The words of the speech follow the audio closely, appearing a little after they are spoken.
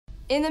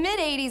In the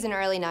mid-'80s and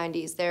early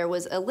 '90s, there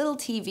was a little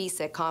TV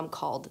sitcom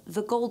called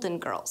The Golden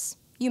Girls.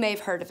 You may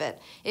have heard of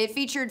it. It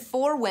featured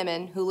 4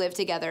 women who lived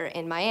together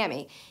in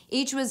Miami.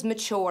 Each was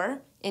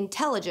mature,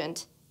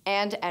 intelligent,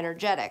 and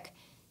energetic.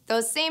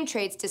 Those same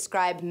traits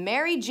describe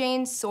Mary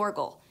Jane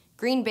Sorgel,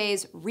 Green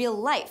Bay's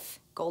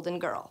real-life Golden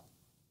Girl.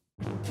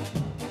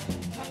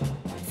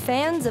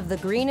 Fans of the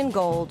green and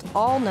gold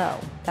all know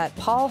that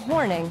Paul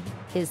Hornung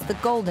is the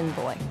Golden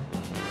Boy.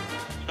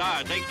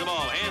 Starr takes the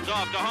ball, hands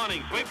off to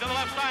Hornung, sweep to the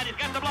left side, he's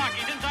got the block,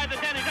 he's inside the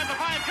 10, he's at the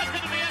 5, cuts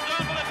into the end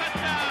zone for the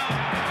touchdown!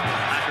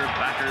 Packer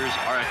backers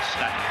are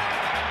ecstatic.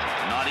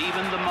 Not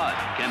even the mud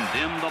can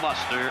dim the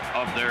luster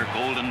of their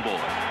Golden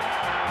Boy.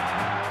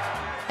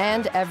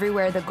 And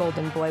everywhere the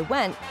Golden Boy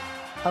went,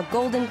 a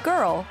Golden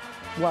Girl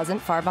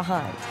wasn't far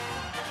behind.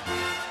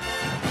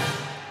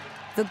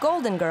 The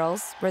Golden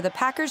Girls were the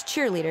Packers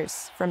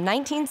cheerleaders from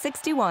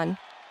 1961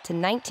 to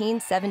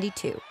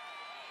 1972.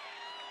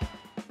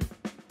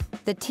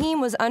 The team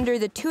was under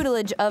the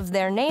tutelage of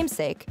their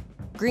namesake,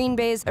 Green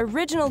Bay's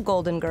original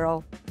Golden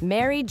Girl,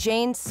 Mary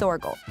Jane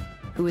Sorgel,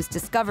 who was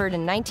discovered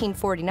in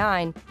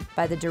 1949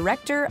 by the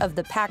director of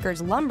the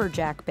Packers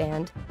lumberjack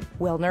band,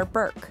 Wilner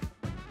Burke.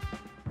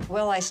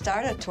 Well, I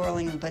started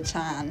twirling the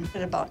baton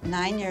at about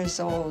 9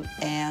 years old,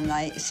 and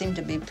I seemed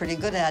to be pretty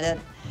good at it.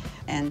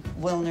 And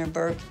Wilner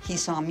Burke, he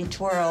saw me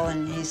twirl,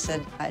 and he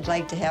said, I'd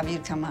like to have you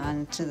come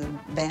on to the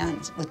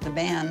band, with the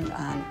band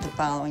on the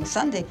following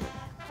Sunday.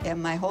 And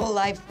my whole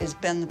life has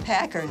been the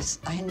Packers.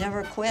 I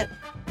never quit.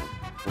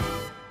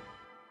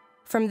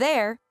 From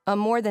there, a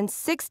more than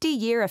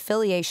 60-year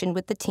affiliation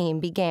with the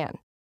team began.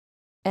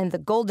 And the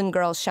Golden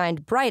Girls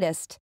shined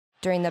brightest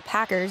during the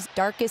Packers'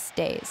 darkest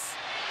days.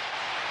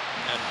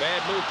 And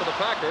bad news for the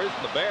Packers.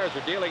 The Bears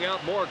are dealing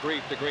out more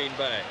grief to Green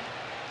Bay.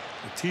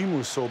 The team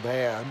was so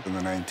bad in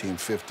the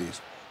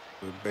 1950s.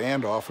 The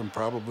band often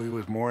probably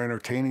was more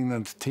entertaining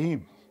than the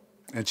team.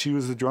 And she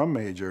was the drum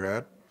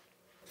major.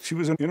 She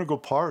was an integral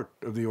part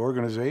of the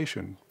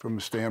organization from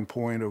the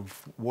standpoint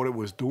of what it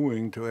was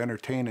doing to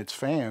entertain its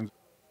fans.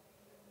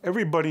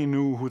 Everybody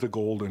knew who the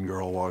Golden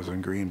Girl was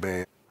in Green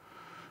Bay.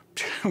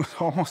 She was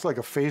almost like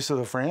a face of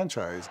the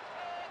franchise.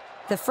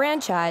 The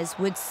franchise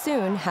would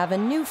soon have a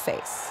new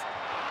face.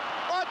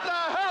 What the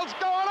hell's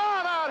going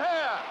on out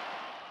here?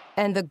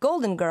 And the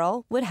Golden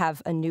Girl would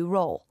have a new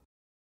role.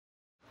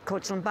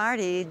 Coach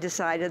Lombardi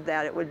decided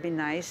that it would be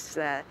nice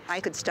that I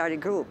could start a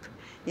group,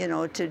 you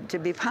know, to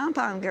be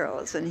pom-pom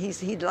girls, and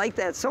he'd like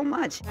that so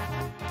much.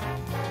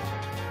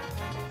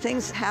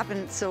 Things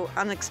happened so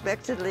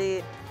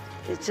unexpectedly,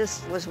 it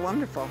just was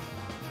wonderful.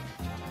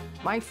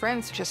 My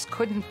friends just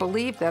couldn't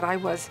believe that I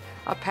was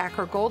a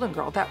Packer Golden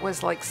Girl. That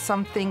was like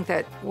something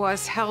that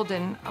was held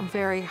in a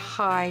very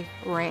high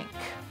rank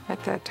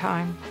at that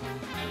time.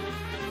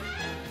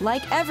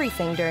 Like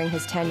everything during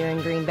his tenure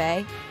in Green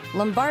Bay,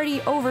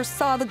 Lombardi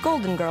oversaw the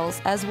Golden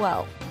Girls as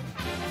well.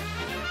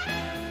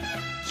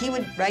 He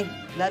would write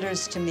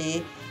letters to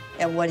me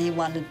and what he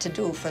wanted to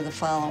do for the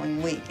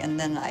following week, and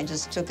then I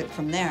just took it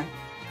from there.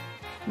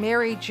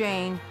 Mary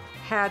Jane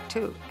had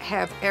to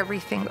have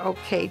everything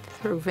okayed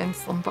through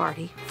Vince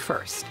Lombardi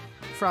first,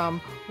 from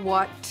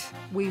what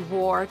we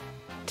wore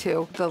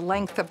to the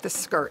length of the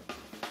skirt.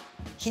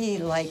 He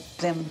liked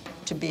them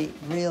to be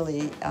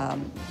really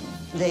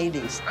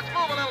ladies. Let's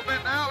move a little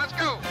bit now. Let's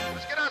go.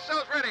 Let's get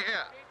ourselves ready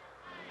here.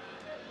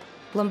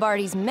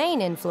 Lombardi's main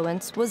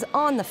influence was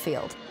on the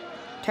field,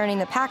 turning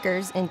the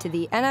Packers into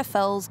the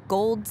NFL's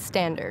gold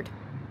standard.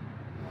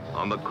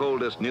 On the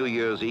coldest New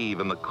Year's Eve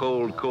in the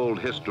cold, cold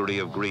history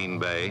of Green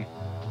Bay,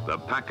 the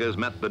Packers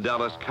met the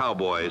Dallas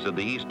Cowboys at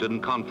the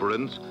Eastern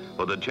Conference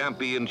for the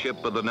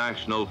championship of the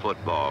National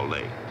Football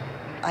League.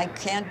 I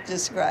can't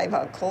describe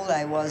how cold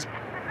I was.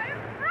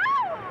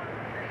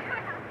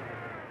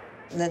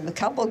 Then a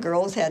couple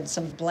girls had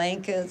some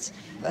blankets,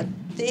 but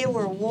they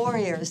were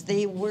warriors.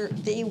 They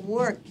worked.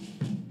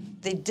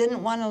 They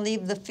didn't want to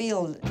leave the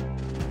field.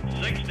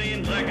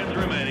 16 seconds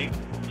remaining.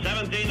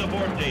 17 to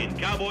 14.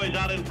 Cowboys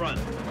out in front.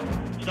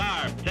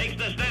 Starr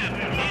takes the snap.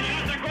 He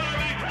shoots the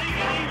quarterback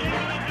sneaking. He's in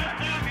the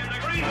touchdown. And the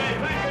Green Bay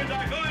Packers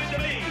are going to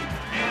be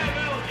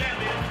NFL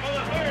champions for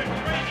the 3rd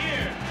straight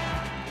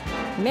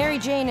year. Mary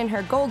Jane and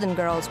her Golden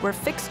Girls were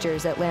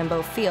fixtures at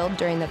Lambeau Field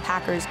during the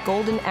Packers'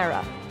 golden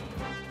era.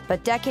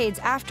 But decades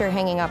after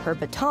hanging up her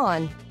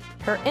baton,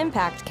 her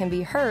impact can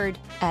be heard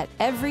at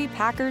every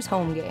Packers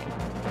home game.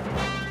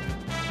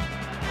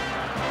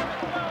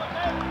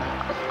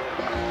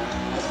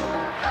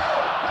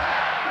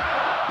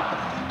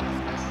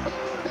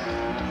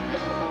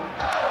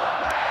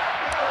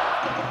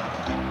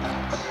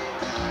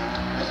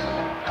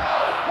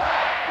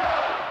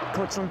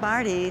 Coach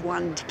Lombardi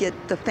wanted to get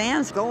the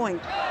fans going.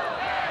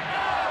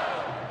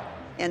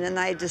 And then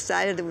I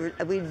decided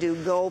that we'd do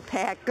Go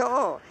Pack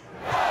Go.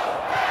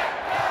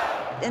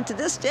 And to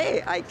this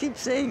day, I keep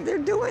saying they're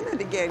doing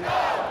it again. Go,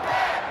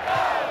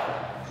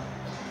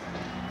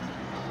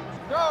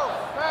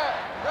 Pack,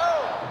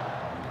 go!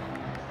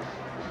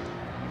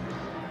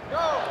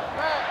 Go,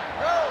 Pack,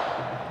 go!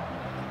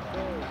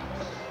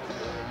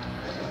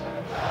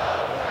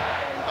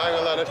 I ain't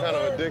gonna lie, they're trying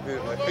kind of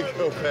addicted. Like,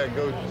 go, Pack,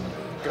 go.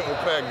 Go,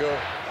 Pack, go.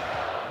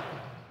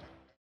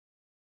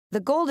 The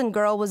Golden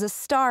Girl was a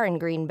star in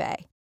Green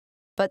Bay,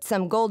 but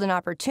some golden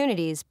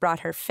opportunities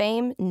brought her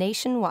fame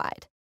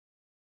nationwide.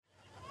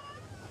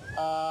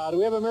 Do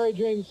we have a Mary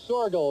Jane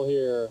Sorgel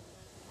here?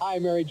 Hi,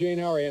 Mary Jane,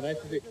 how are you? Nice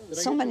to see you.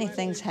 So many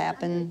things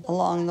happen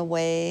along the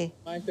way.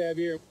 Nice to have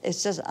you here.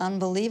 It's just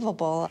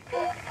unbelievable.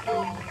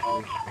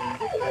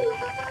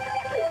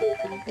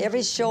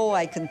 Every show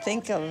I can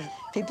think of,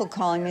 people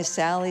calling me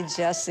Sally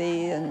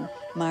Jesse and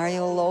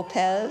Mario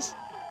Lopez,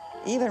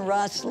 even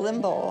Rush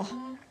Limbaugh.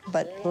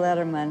 But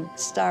Letterman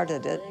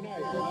started it.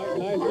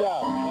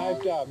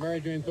 Nice job, Mary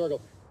Jane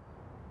Sorgel.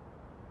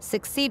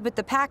 Succeed with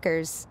the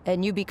Packers,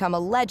 and you become a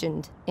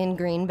legend in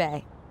Green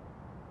Bay.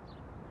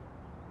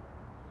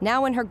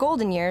 Now in her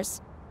golden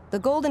years, the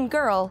Golden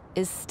Girl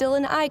is still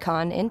an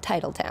icon in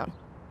Titletown.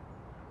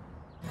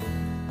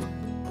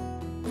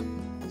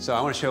 So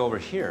I want to show over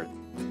here.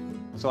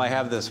 So I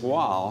have this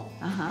wall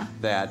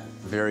that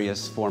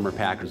various former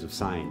Packers have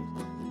signed.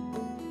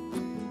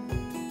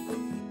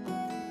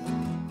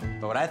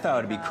 But what I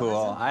thought would be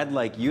cool, I'd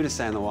like you to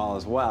sign the wall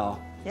as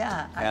well.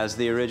 Yeah. As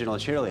the original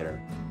cheerleader.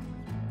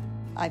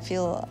 I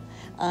feel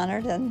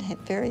honored and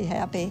very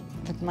happy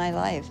with my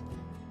life.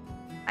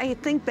 I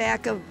think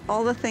back of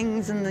all the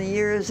things in the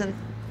years, and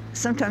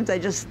sometimes I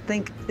just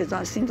think it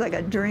seems like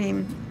a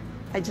dream.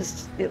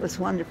 It was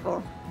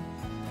wonderful.